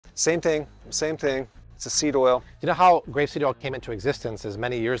Same thing, same thing. It's a seed oil. You know how grapeseed oil came into existence is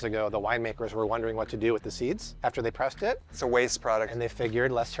many years ago, the winemakers were wondering what to do with the seeds after they pressed it. It's a waste product. And they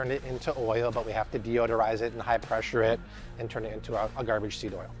figured, let's turn it into oil, but we have to deodorize it and high pressure it and turn it into a garbage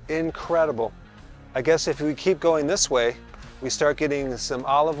seed oil. Incredible. I guess if we keep going this way, we start getting some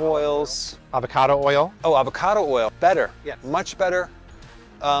olive oils. Avocado oil. Oh, avocado oil. Better. Yes. Much better.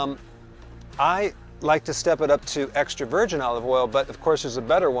 I like to step it up to extra virgin olive oil, but of course there's a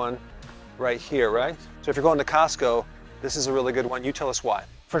better one right here, right? So if you're going to Costco, this is a really good one. You tell us why.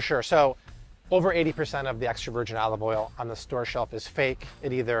 For sure. So over 80% of the extra virgin olive oil on the store shelf is fake.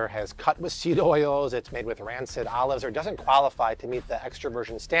 It either has cut with seed oils, it's made with rancid olives, or doesn't qualify to meet the extra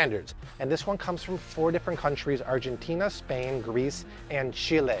virgin standards. And this one comes from 4 different countries: Argentina, Spain, Greece, and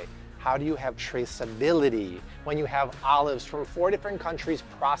Chile. How do you have traceability when you have olives from 4 different countries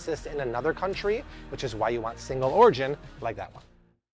processed in another country, which is why you want single origin like that one.